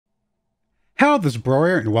Hello, this is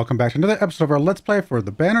Broyar, and welcome back to another episode of our Let's Play for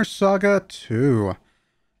the Banner Saga 2.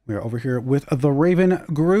 We are over here with the Raven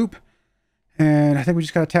group, and I think we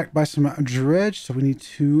just got attacked by some dredge, so we need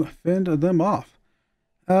to fend them off.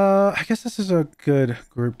 I guess this is a good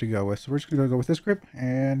group to go with, so we're just going to go with this group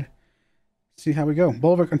and see how we go.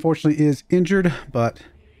 Bulwark, unfortunately, is injured, but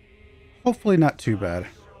hopefully not too bad.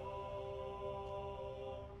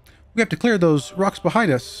 We have to clear those rocks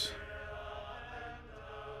behind us.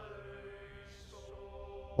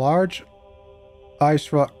 Large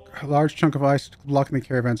ice rock, large chunk of ice blocking the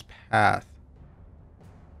caravan's path.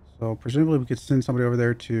 So presumably we could send somebody over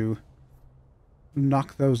there to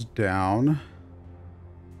knock those down.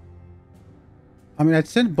 I mean, I'd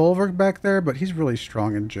send Bulwark back there, but he's really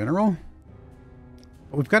strong in general.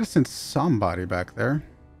 But we've got to send somebody back there.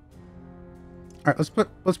 All right, let's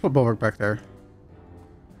put Bulwark back there.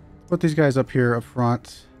 Put these guys up here up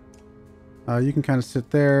front. You can kind of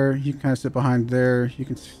sit there. You can kind of sit behind there. You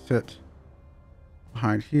can sit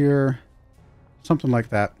behind here. Something like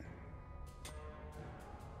that.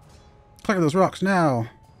 Clear those rocks now.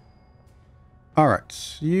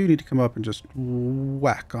 Alright. You need to come up and just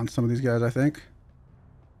whack on some of these guys, I think.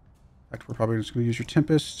 In fact, we're probably just going to use your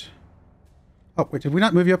Tempest. Oh, wait. Did we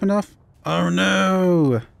not move you up enough? Oh,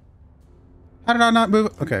 no. How did I not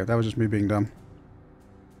move? Okay, that was just me being dumb.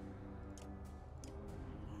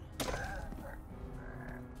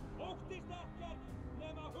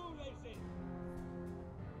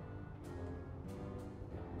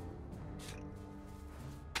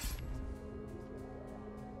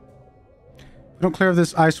 Don't clear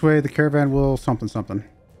this iceway, the caravan will something. Alright,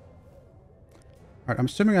 I'm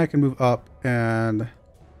assuming I can move up and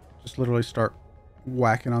just literally start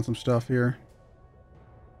whacking on some stuff here.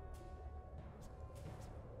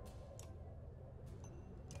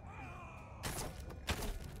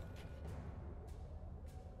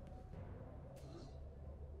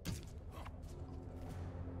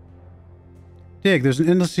 Dig, there's an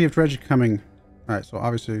endless sea of dredge coming. Alright, so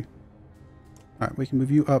obviously... Alright, we can move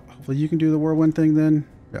you up. Hopefully you can do the whirlwind thing then.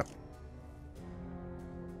 Yep.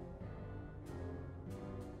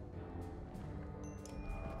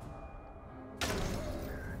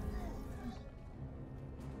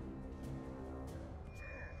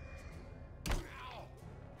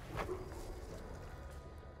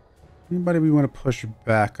 Anybody we want to push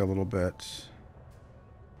back a little bit?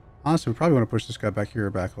 Honestly, we probably want to push this guy back here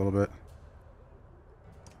back a little bit.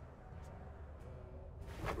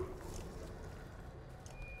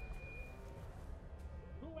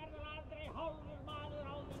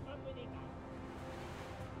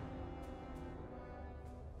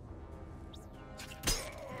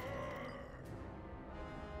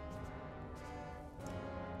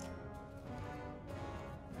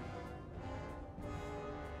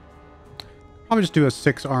 Probably just do a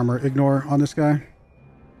 6 armor ignore on this guy.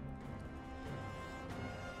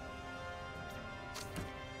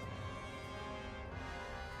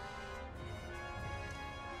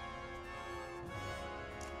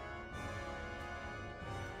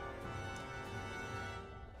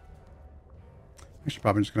 Actually,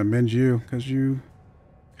 probably just going to mend you because you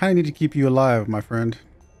kind of need to keep you alive, my friend.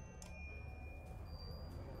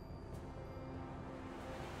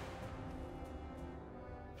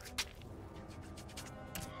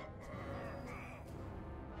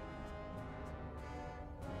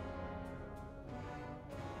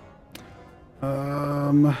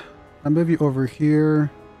 I move you over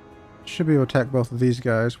here. Should be able to attack both of these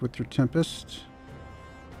guys with your Tempest.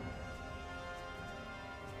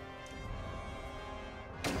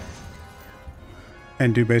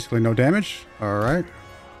 And do basically no damage. Alright.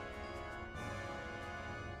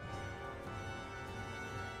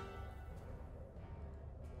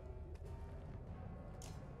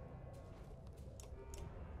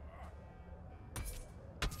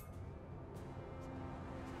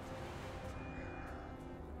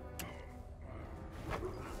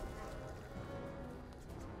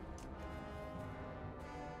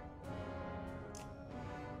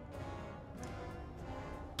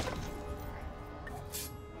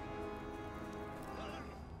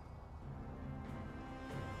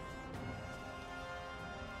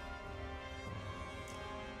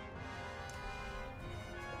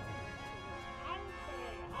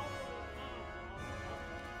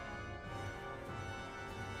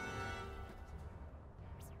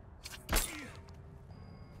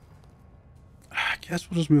 Guess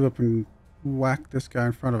we'll just move up and whack this guy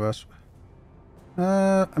in front of us.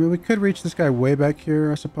 I mean, we could reach this guy way back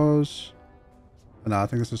here, I suppose. But no, I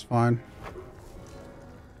think this is fine.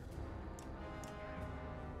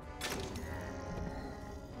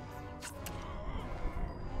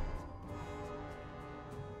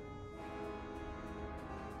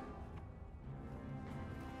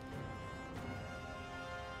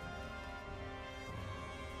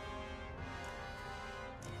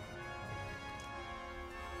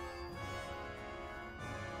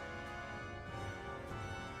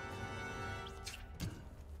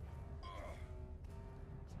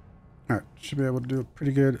 Should be able to do a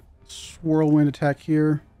pretty good swirlwind attack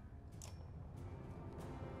here.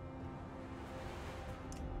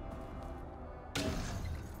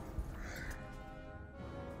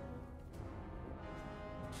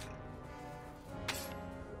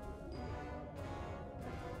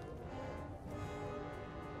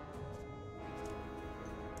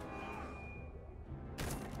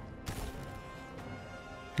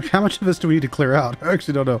 How much of this do we need to clear out? I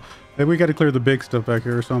actually don't know. Maybe we got to clear the big stuff back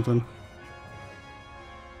here or something.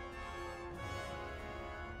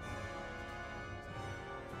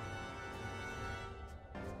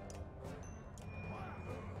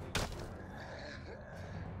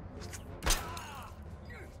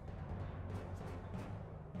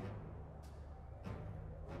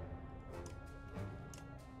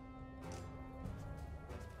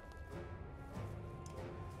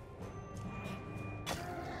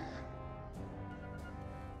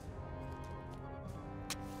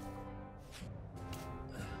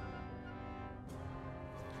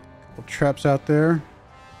 Traps out there.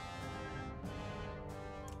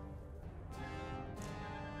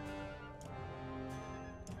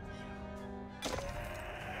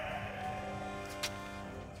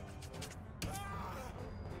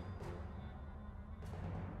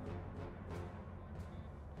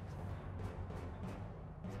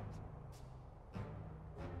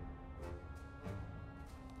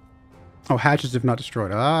 Oh, hatches if not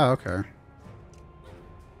destroyed. Ah, okay.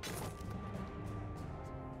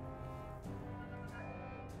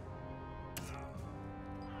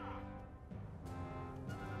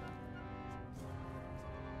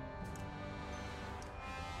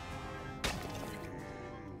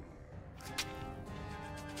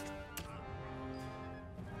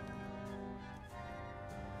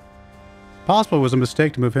 Possible it was a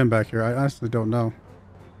mistake to move him back here. I honestly don't know.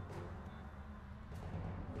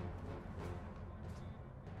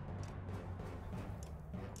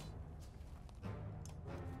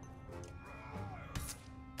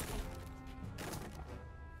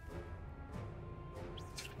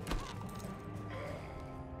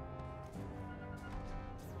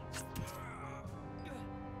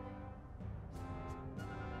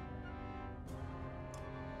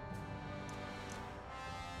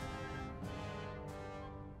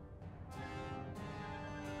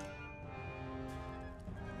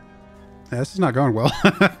 Yeah, this is not going well.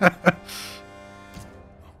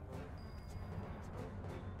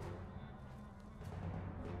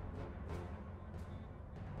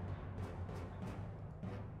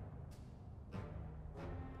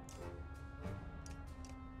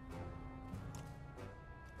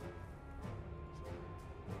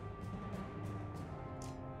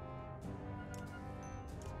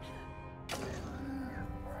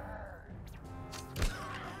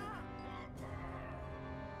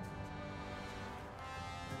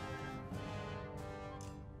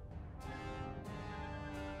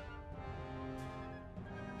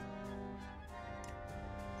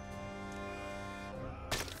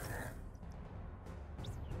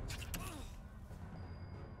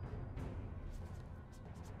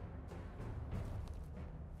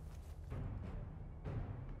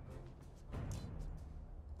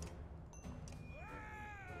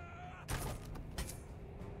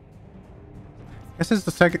 This is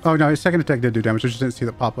the second. Oh no, his second attack did do damage. I just didn't see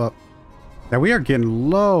that pop up. Yeah, we are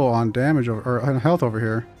getting low on damage or on health over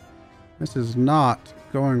here. This is not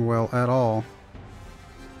going well at all.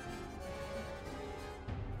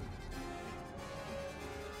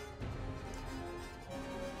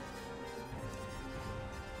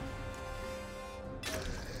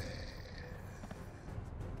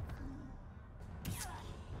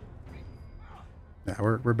 Yeah,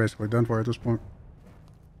 we're basically done for at this point.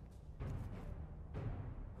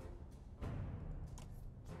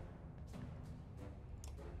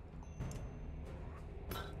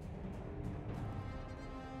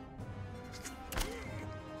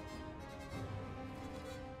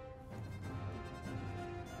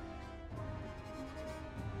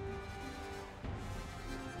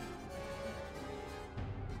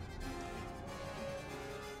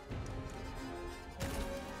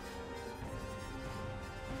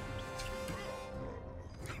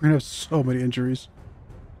 We're gonna have so many injuries.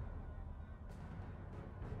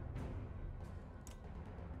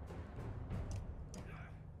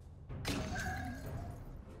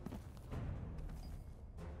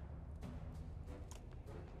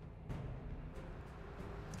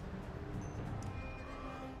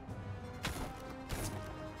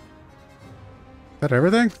 Is that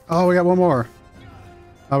everything? Oh, we got one more.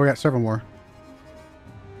 Oh, we got several more.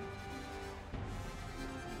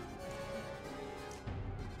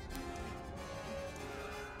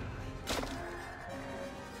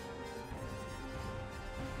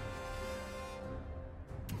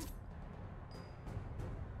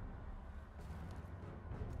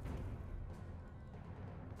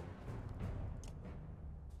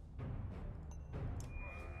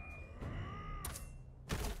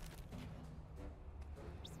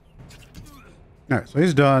 Alright, so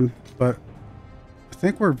he's done, but I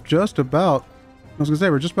think we're just about... I was going to say,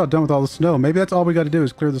 we're just about done with all the snow. Maybe that's all we got to do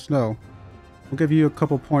is clear the snow. We'll give you a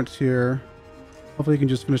couple points here. Hopefully you can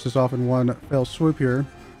just finish this off in one fell swoop here.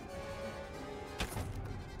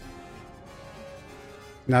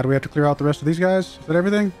 Now do we have to clear out the rest of these guys? Is that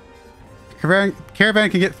everything? Caravan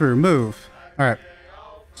can get through. Move. Alright.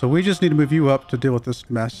 So we just need to move you up to deal with this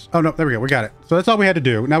mess. Oh, no. There we go. We got it. So that's all we had to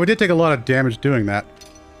do. Now, we did take a lot of damage doing that.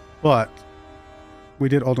 But we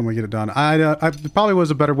did ultimately get it done. There probably was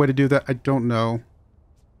a better way to do that. I don't know.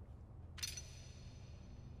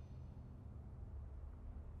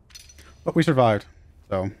 But we survived.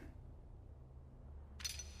 So...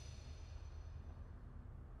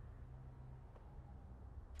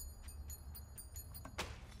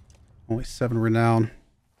 Only 7 renown.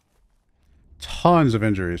 Tons of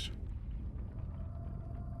injuries.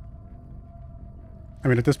 I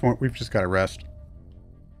mean, at this point, we've just got to rest.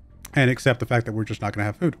 And accept the fact that we're just not going to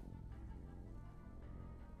have food.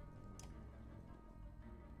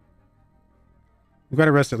 We've got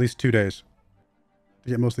to rest at least 2 days to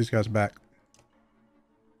get most of these guys back.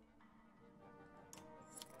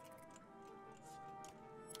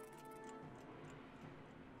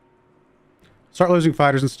 Start losing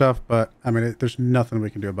fighters and stuff, but I mean, there's nothing we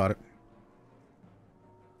can do about it.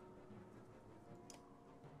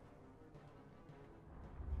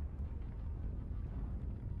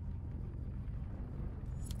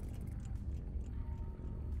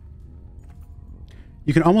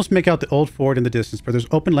 You can almost make out the old fort in the distance, but there's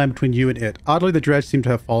open land between you and it. Oddly, the dredge seem to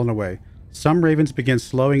have fallen away. Some ravens begin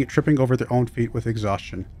slowing, tripping over their own feet with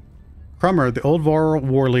exhaustion. Crummer, the old Voral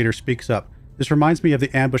war leader, speaks up. This reminds me of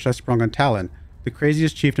the ambush I sprung on Talon, the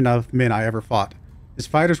craziest chieftain of men I ever fought. His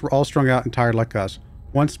fighters were all strung out and tired like us.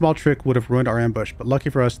 One small trick would have ruined our ambush, but lucky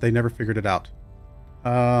for us, they never figured it out.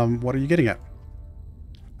 What are you getting at?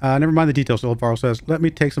 Never mind the details, the old Varl says. Let me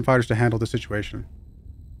take some fighters to handle the situation.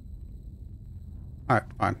 Alright,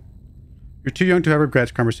 fine. You're too young to have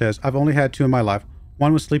regrets, Crummer says. I've only had 2 in my life.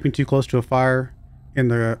 One was sleeping too close to a fire in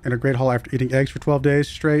a great hall after eating eggs for 12 days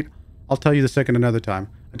straight. I'll tell you the second another time.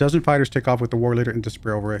 A dozen fighters take off with the war leader in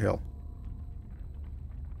despair over a hill.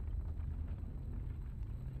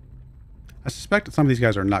 I suspect that some of these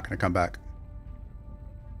guys are not going to come back.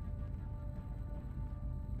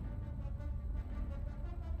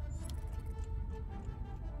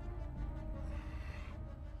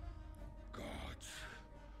 Gods,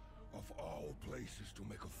 of all places to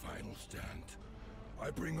make a final stand, I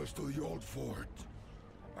bring us to the old fort.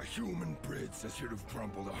 A human bridge that should have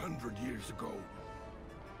crumbled 100 years ago.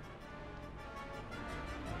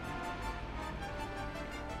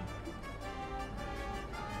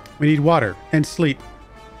 We need water and sleep.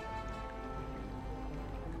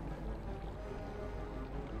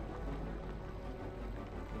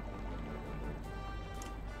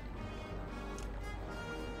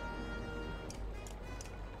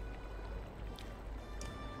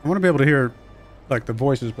 I want to be able to hear like the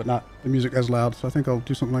voices, but not the music as loud. So I think I'll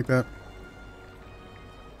do something like that.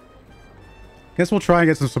 Guess we'll try and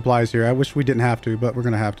get some supplies here. I wish we didn't have to, but we're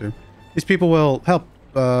going to have to. These people will help.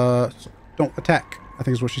 Don't attack, I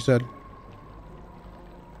think is what she said.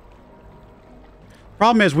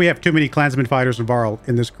 Problem is we have too many clansmen fighters and Varl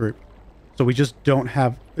in this group. So we just don't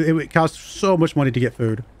have... It costs so much money to get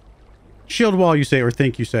food. Shield wall, you say, or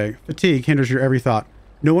think you say. Fatigue hinders your every thought.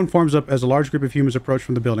 No one forms up as a large group of humans approach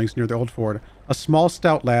from the buildings near the old fort. A small,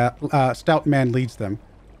 stout man leads them.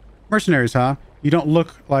 Mercenaries, huh? You don't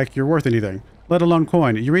look like you're worth anything, let alone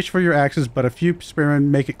coin. You reach for your axes, but a few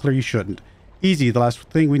spearmen make it clear you shouldn't. Easy, the last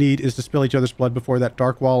thing we need is to spill each other's blood before that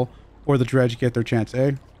dark wall or the dredge get their chance,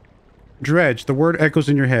 eh? Dredge, the word echoes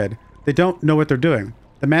in your head. They don't know what they're doing.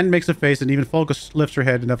 The man makes a face and even Folkus lifts her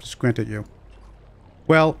head enough to squint at you.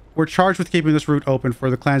 Well, we're charged with keeping this route open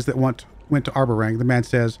for the clans that went to Arborang, the man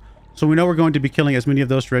says, so we know we're going to be killing as many of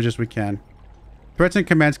those dredge as we can. Threats and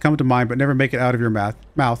commands come to mind but never make it out of your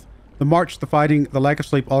mouth. The march, the fighting, the lack of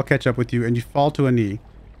sleep all catch up with you and you fall to a knee.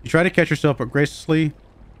 You try to catch yourself but graciously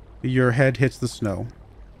your head hits the snow.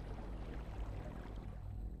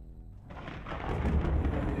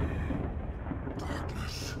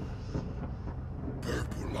 Darkness.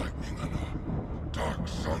 Purple lightning and a dark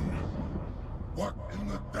sun. What in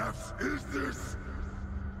the depths is this?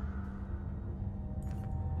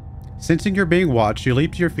 Sensing you're being watched, you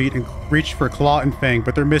leap to your feet and reach for Claw and Fang,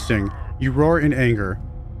 but they're missing. You roar in anger.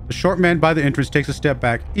 The short man by the entrance takes a step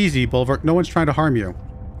back. Easy, Bulwark. No one's trying to harm you.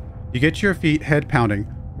 You get to your feet, head pounding.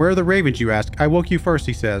 Where are the ravens, you ask? I woke you first,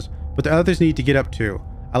 he says, but the others need to get up too.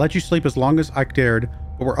 I let you sleep as long as I dared,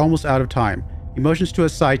 but we're almost out of time. He motions to a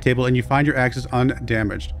side table and you find your axes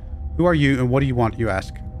undamaged. Who are you and what do you want, you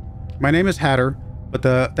ask? My name is Hatter, but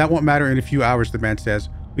that won't matter in a few hours, the man says.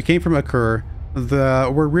 We came from Akur.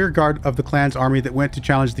 We're rear guard of the clan's army that went to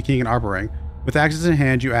challenge the king in Arborang. With axes in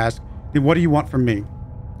hand, you ask, then what do you want from me?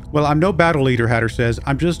 Well, I'm no battle leader, Hatter says.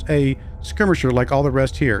 I'm just a skirmisher like all the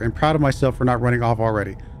rest here, and proud of myself for not running off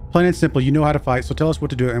already. Plain and simple, you know how to fight, so tell us what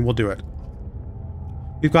to do and we'll do it.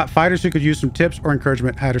 We've got fighters who could use some tips or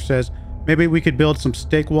encouragement, Hatter says. Maybe we could build some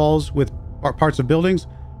stake walls with parts of buildings.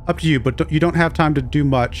 Up to you, but you don't have time to do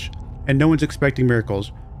much, and no one's expecting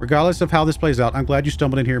miracles. Regardless of how this plays out, I'm glad you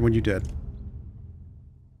stumbled in here when you did.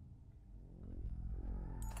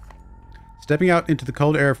 Stepping out into the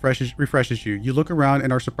cold air refreshes you. You look around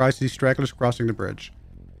and are surprised to see stragglers crossing the bridge.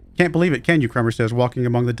 Can't believe it, can you? Crummer says, walking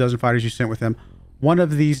among the dozen fighters you sent with him. One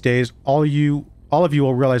of these days, all of you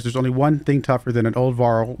will realize there's only one thing tougher than an old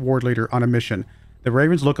Varl ward leader on a mission. The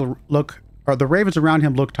ravens the ravens around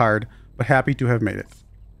him look tired, but happy to have made it.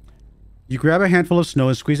 You grab a handful of snow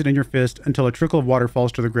and squeeze it in your fist until a trickle of water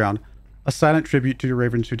falls to the ground. A silent tribute to your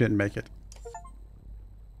ravens who didn't make it.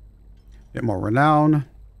 Get more renown.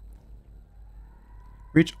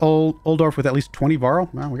 Reach Oldorf with at least 20 Varl.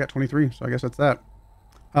 Well, we got 23, so I guess that's that.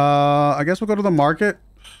 I guess we'll go to the market.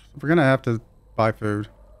 We're going to have to buy food.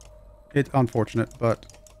 It's unfortunate,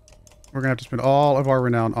 but we're going to have to spend all of our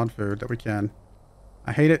renown on food that we can.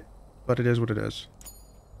 I hate it, but it is what it is.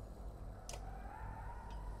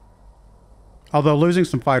 Although losing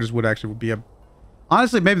some fighters would actually be a...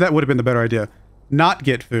 Honestly, maybe that would have been the better idea. Not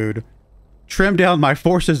get food. Trim down my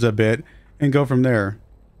forces a bit and go from there.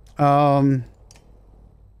 Let's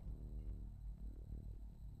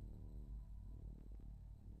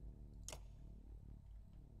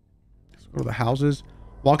go to the houses.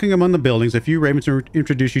 Walking among the buildings, a few ravens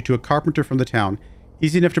introduce you to a carpenter from the town.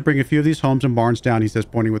 Easy enough to bring a few of these homes and barns down, he says,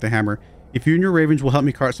 pointing with a hammer. If you and your ravens will help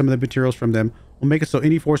me cart some of the materials from them, we'll make it so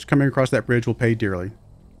any force coming across that bridge will pay dearly.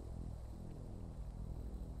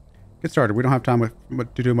 Get started. We don't have time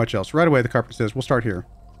to do much else. Right away, the carpenter says, we'll start here.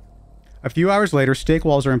 A few hours later, stake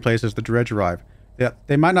walls are in place as the dredge arrive.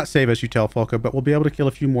 They might not save us, you tell Folka, but we'll be able to kill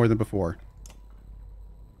a few more than before.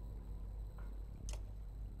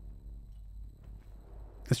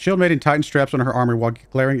 The shield maiden tightens straps on her armor while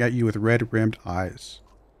glaring at you with red-rimmed eyes.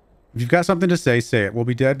 If you've got something to say it. We'll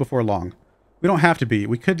be dead before long. We don't have to be.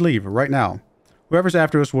 We could leave right now. Whoever's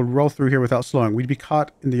after us will roll through here without slowing. We'd be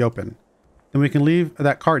caught in the open. Then we can leave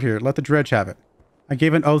that cart here. Let the dredge have it. I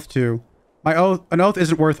gave an oath to... An oath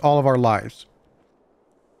isn't worth all of our lives.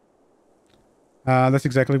 That's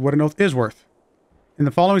exactly what an oath is worth. In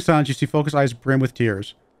the following silence, you see Folka's eyes brim with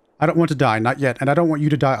tears. I don't want to die, not yet, and I don't want you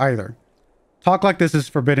to die either. Talk like this is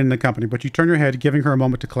forbidden in the company, but you turn your head, giving her a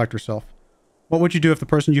moment to collect herself. What would you do if the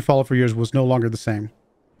person you followed for years was no longer the same?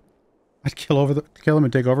 I'd kill him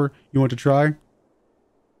and take over. You want to try?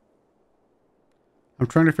 I'm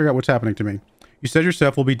trying to figure out what's happening to me. You said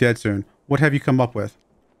yourself we'll be dead soon. What have you come up with?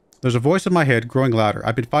 There's a voice in my head, growing louder.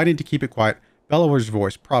 I've been fighting to keep it quiet. Bellower's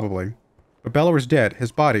voice, probably. But Bellower's dead.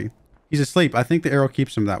 His body. He's asleep. I think the arrow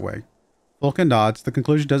keeps him that way. Vulcan nods. The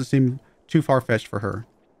conclusion doesn't seem too far-fetched for her.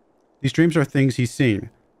 These dreams are things he's seen.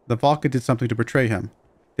 The Valka did something to betray him.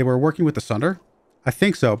 They were working with the Sunder? I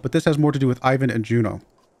think so, but this has more to do with Ivan and Juno.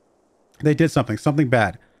 They did something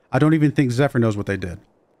bad. I don't even think Zephyr knows what they did.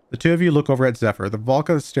 The two of you look over at Zephyr. The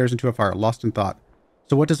Valka stares into a fire, lost in thought.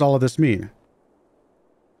 So what does all of this mean?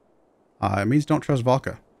 It means don't trust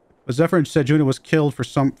Valka. But Zephyr said Juno was killed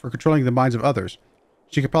for controlling the minds of others.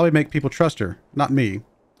 She could probably make people trust her, not me.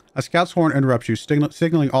 A scout's horn interrupts you,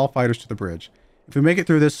 signaling all fighters to the bridge. If we make it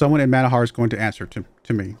through this, someone in Manahar is going to answer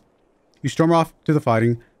to me. You storm off to the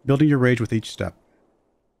fighting, building your rage with each step.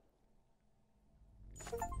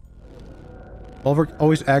 Ulver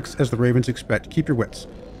always acts as the ravens expect. Keep your wits.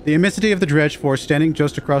 The immensity of the dredge force standing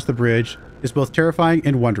just across the bridge is both terrifying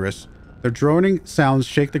and wondrous. Their droning sounds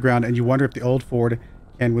shake the ground, and you wonder if the old ford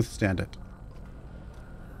can withstand it.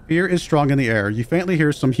 Fear is strong in the air. You faintly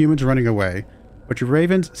hear some humans running away, but your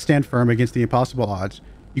ravens stand firm against the impossible odds.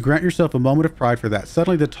 You grant yourself a moment of pride for that.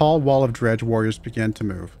 Suddenly, the tall wall of dredge warriors begin to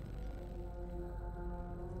move.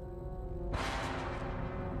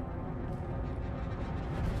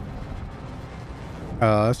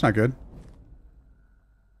 That's not good.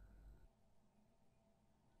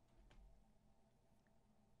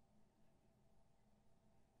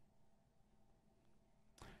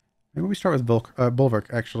 Maybe we start with Bulwark,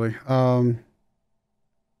 actually. Something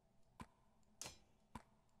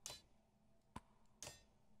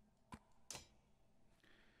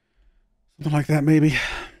like that, maybe.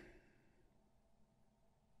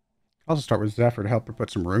 I'll also start with Zephyr to help her put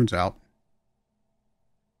some runes out.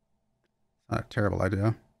 Not a terrible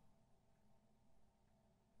idea.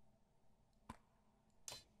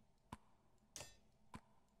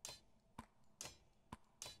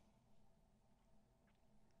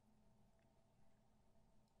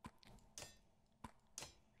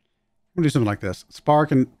 We'll do something like this.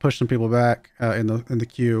 Spark and push some people back in the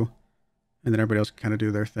queue, and then everybody else can kind of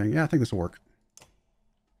do their thing. Yeah, I think this will work.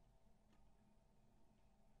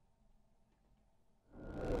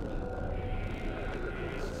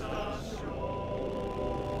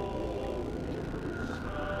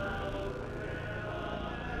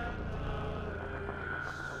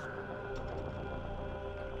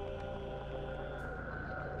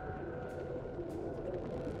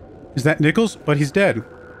 Is that Nichols? But he's dead.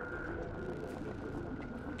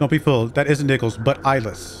 Don't be fooled. That isn't Nichols, but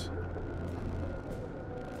eyeless.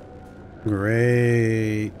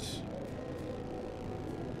 Great.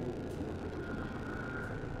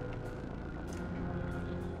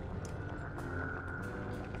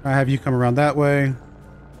 I have you come around that way.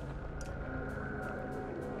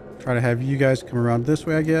 Try to have you guys come around this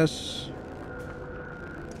way, I guess.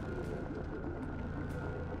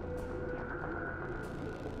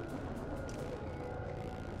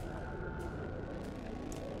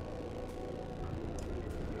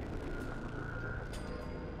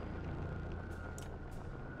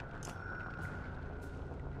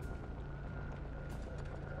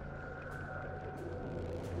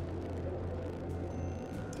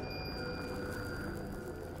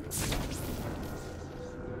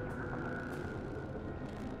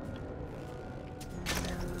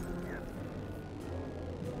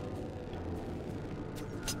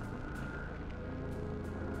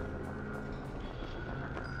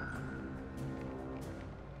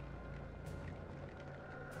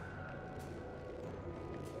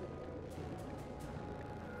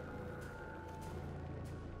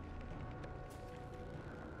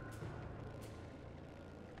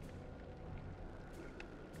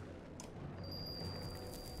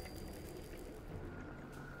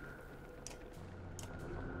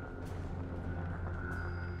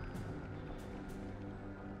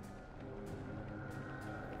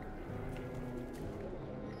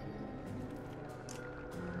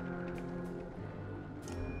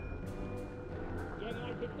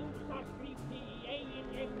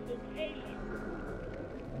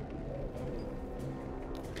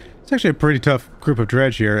 It's actually a pretty tough group of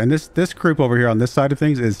dredge here, and this group over here on this side of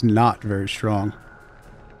things is not very strong.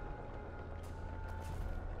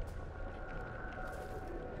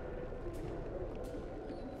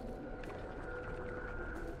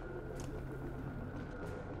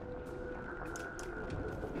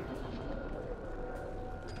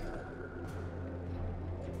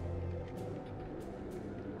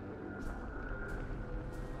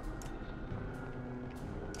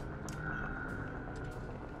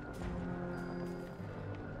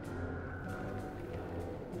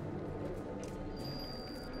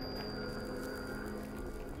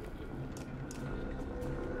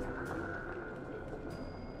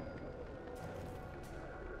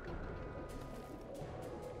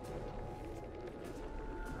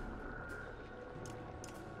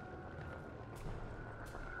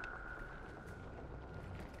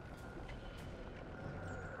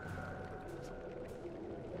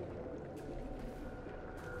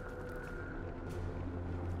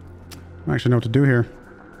 I actually know what to do here.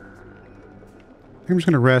 I think I'm just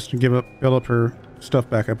going to rest and build up her stuff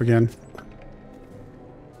back up again.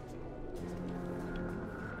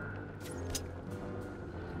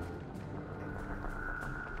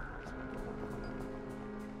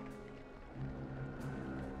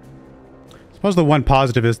 I suppose the one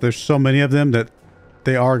positive is there's so many of them that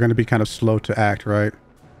they are going to be kind of slow to act, right?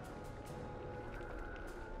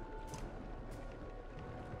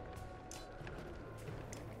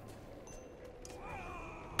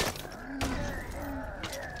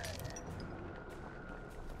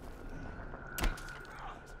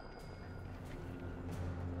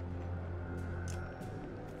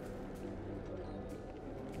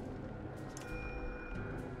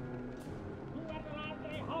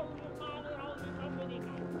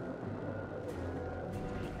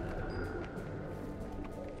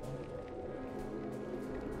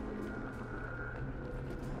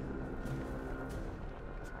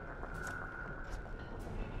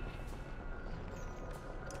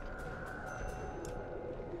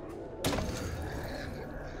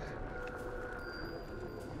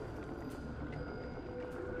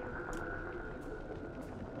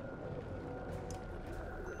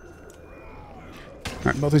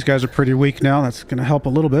 Alright, both these guys are pretty weak now. That's going to help a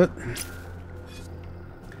little bit.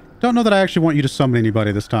 Don't know that I actually want you to summon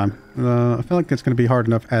anybody this time. I feel like it's going to be hard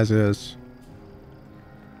enough as is.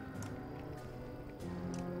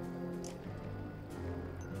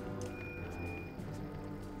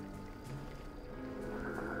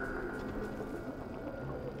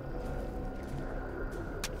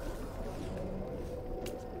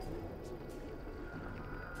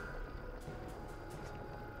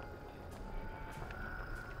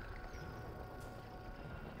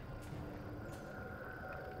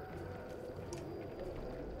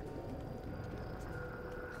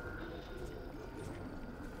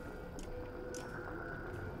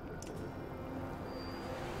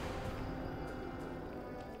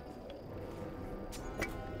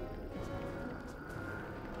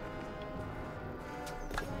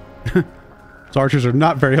 Those archers are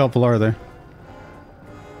not very helpful, are they?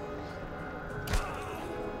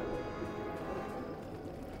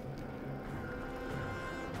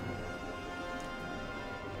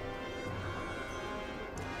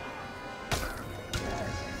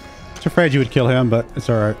 I was afraid you would kill him, but it's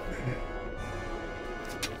alright.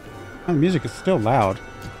 Oh, the music is still loud.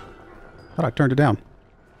 Thought I turned it down.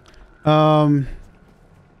 I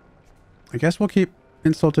guess we'll keep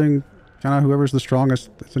insulting kind of whoever's the strongest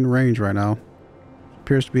that's in range right now.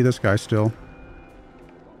 Appears to be this guy still.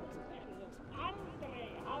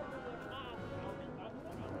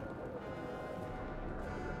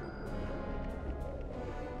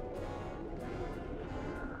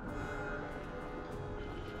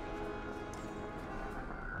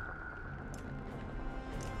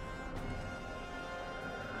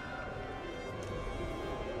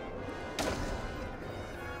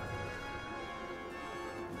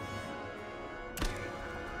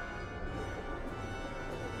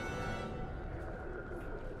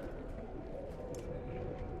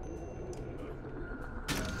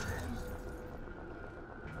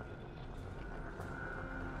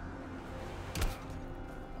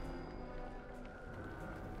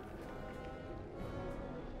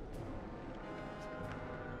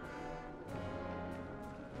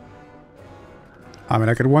 I mean,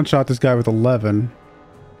 I could one-shot this guy with 11.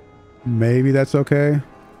 Maybe that's okay.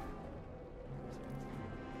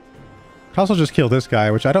 Could also just kill this guy,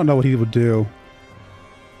 which I don't know what he would do.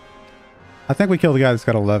 I think we kill the guy that's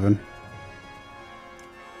got 11.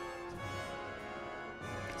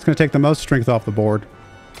 It's going to take the most strength off the board.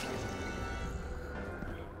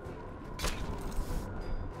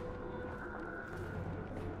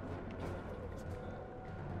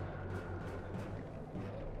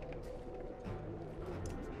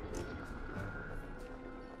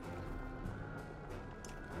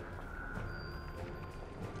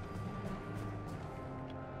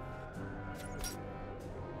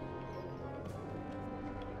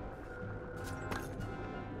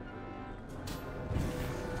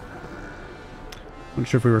 I'm not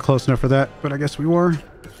sure if we were close enough for that, but I guess we were.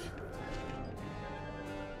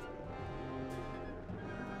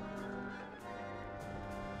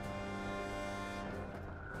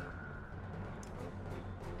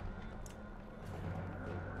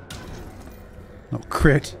 Oh,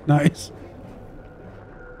 crit. Nice.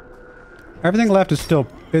 Everything left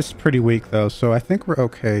is pretty weak though, so I think we're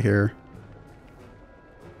okay here.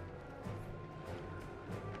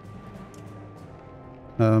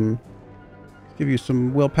 Give you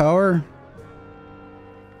some willpower.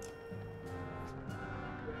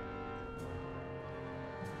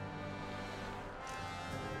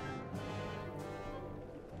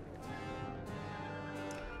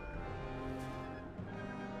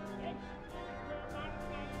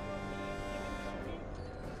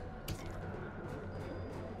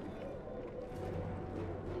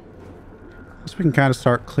 Guess we can kind of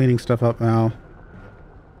start cleaning stuff up now.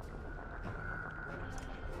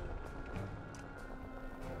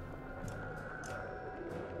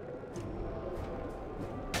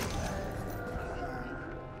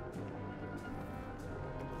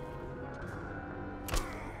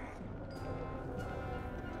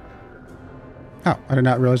 Oh, I did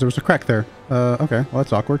not realize there was a crack there. Okay, well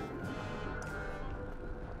that's awkward.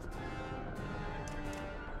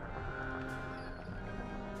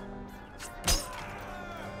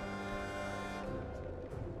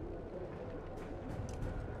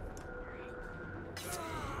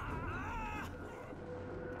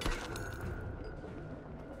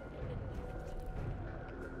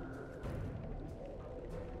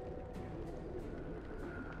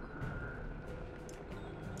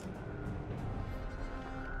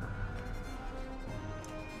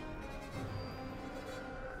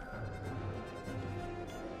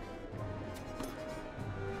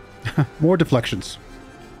 More deflections.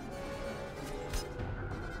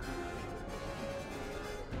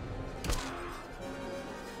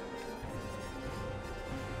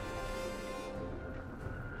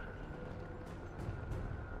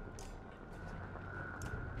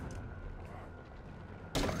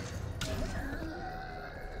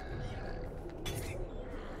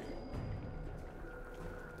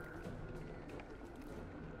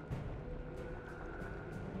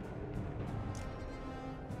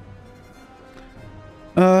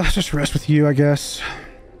 Just rest with you, I guess.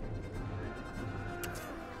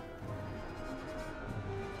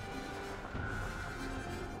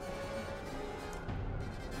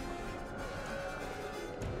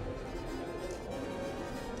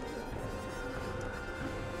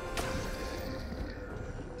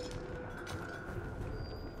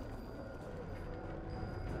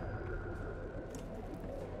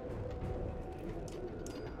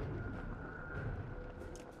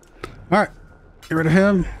 All right. Get rid of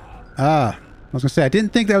him. I was going to say, I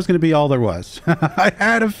didn't think that was going to be all there was. I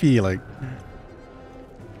had a feeling.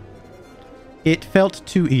 It felt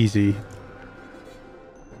too easy.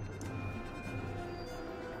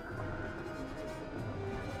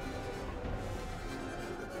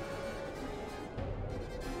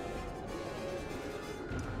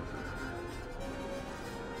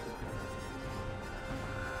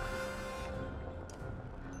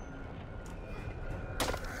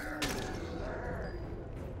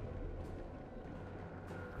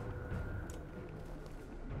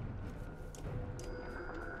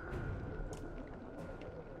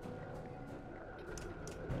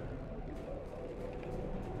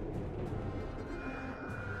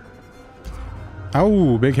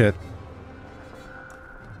 Oh, big hit.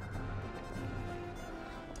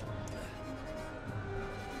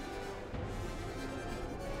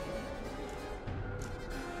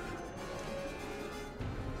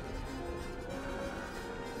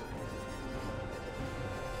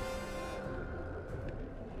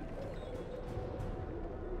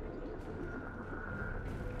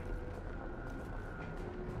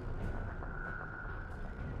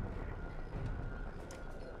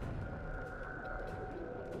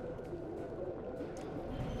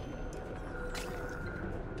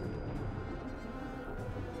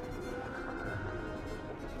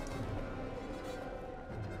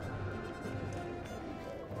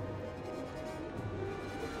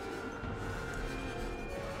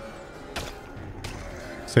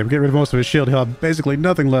 So we get rid of most of his shield. He'll have basically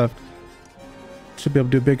nothing left. Should be able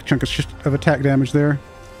to do a big chunk of attack damage there.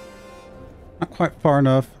 Not quite far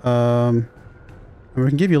enough. We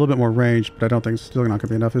can give you a little bit more range, but I don't think it's still not going to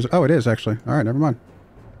be enough. Is it? Oh, it is actually. All right, never mind.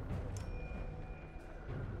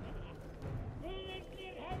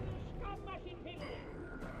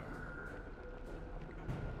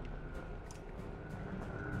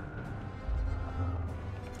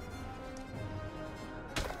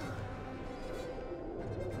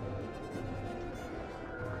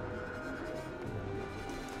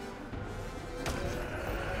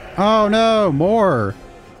 Oh no, more.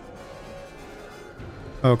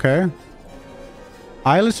 Okay.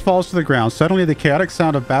 Eyeless falls to the ground. Suddenly the chaotic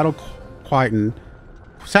sounds of battle quieten,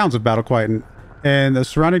 and the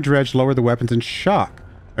surrounding dredge lower the weapons in shock.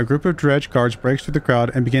 A group of dredge guards breaks through the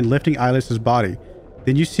crowd and begin lifting Eyeless's body.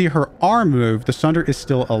 Then you see her arm move. The Sunder is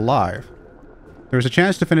still alive. There is a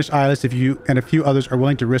chance to finish Eyeless if you and a few others are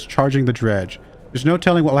willing to risk charging the dredge. There's no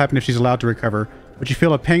telling what will happen if she's allowed to recover, but you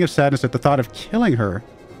feel a pang of sadness at the thought of killing her.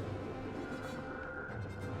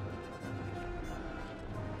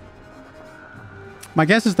 My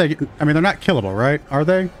guess is they... I mean, they're not killable, right? Are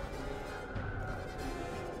they?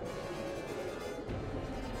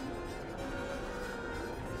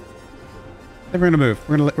 Then we're gonna move.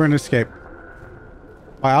 We're gonna escape.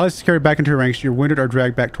 While Alice is carried back into her ranks, you're wounded or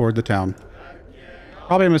dragged back toward the town.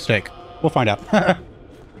 Probably a mistake. We'll find out.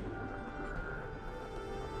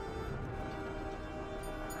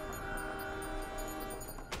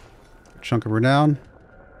 Chunk of renown.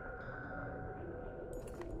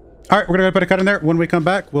 Alright, we're going to put a cut in there. When we come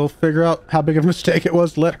back, we'll figure out how big of a mistake it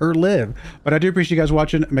was to let her live. But I do appreciate you guys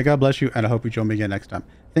watching. May God bless you, and I hope you join me again next time.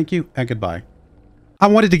 Thank you, and goodbye. I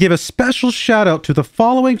wanted to give a special shout out to the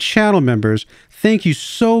following channel members. Thank you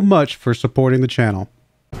so much for supporting the channel.